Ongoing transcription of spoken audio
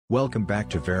Welcome back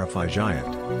to Verify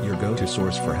Giant, your go-to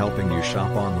source for helping you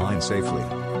shop online safely.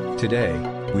 Today,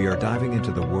 we are diving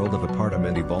into the world of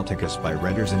Apartamenty Balticus by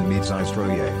renters in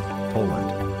Międzyzdroje,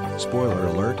 Poland. Spoiler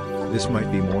alert, this might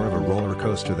be more of a roller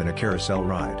coaster than a carousel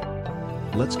ride.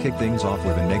 Let's kick things off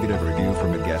with a negative review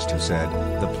from a guest who said,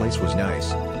 "The place was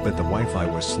nice, but the Wi-Fi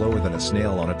was slower than a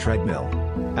snail on a treadmill."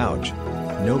 Ouch.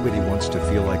 Nobody wants to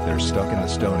feel like they're stuck in the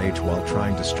Stone Age while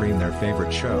trying to stream their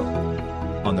favorite show.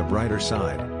 On the brighter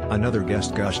side, another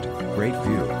guest gushed, "Great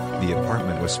view, the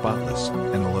apartment was spotless,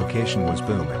 and the location was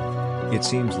booming. It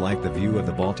seems like the view of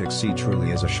the Baltic Sea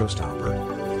truly is a showstopper."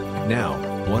 Now,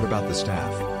 what about the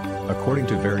staff? According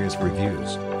to various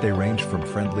reviews, they range from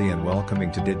friendly and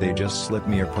welcoming to "did they just slip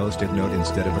me a post-it note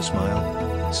instead of a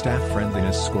smile?" Staff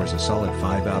friendliness scores a solid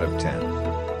 5 out of 10.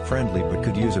 Friendly but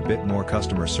could use a bit more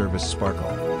customer service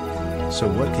sparkle. So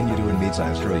what can you do in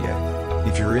Międzyzdroje?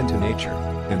 If you're into nature,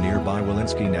 the nearby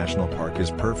Wilinski National Park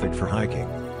is perfect for hiking.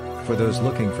 For those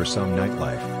looking for some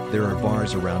nightlife, there are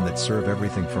bars around that serve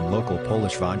everything from local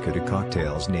Polish vodka to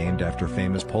cocktails named after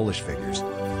famous Polish figures.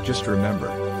 Just remember,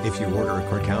 if you order a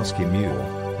Krakowski mule,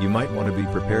 you might want to be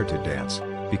prepared to dance,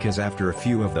 because after a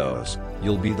few of those,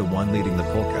 you'll be the one leading the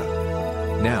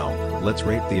polka. Now, let's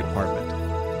rate the apartment.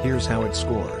 Here's how it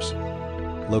scores.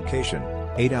 Location,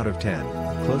 8 out of 10,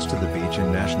 close to the beach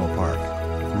and national park.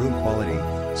 Room quality,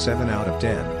 7 out of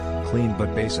 10, clean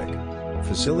but basic.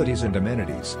 Facilities and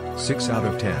amenities, 6 out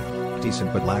of 10,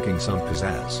 decent but lacking some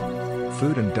pizzazz.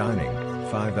 Food and dining,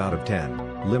 5 out of 10,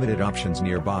 limited options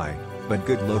nearby, but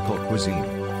good local cuisine.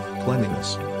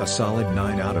 Cleanliness, a solid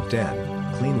 9 out of 10,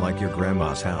 clean like your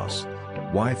grandma's house.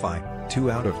 Wi-Fi, 2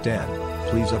 out of 10,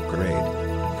 please upgrade.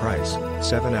 Price,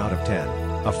 7 out of 10,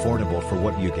 affordable for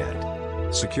what you get.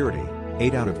 Security,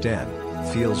 8 out of 10,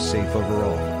 feels safe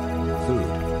overall. Food,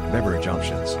 beverage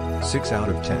options, 6 out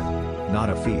of 10, not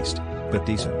a feast, but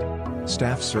decent.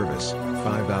 Staff service,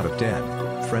 5 out of 10,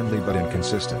 friendly but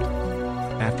inconsistent.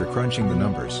 After crunching the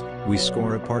numbers, we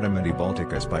score Apartamenty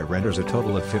Balticus by renters a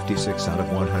total of 56 out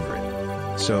of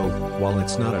 100. So, while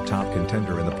it's not a top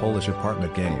contender in the Polish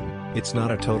apartment game, it's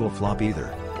not a total flop either.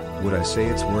 Would I say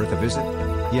it's worth a visit?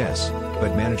 Yes,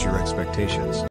 but manage your expectations.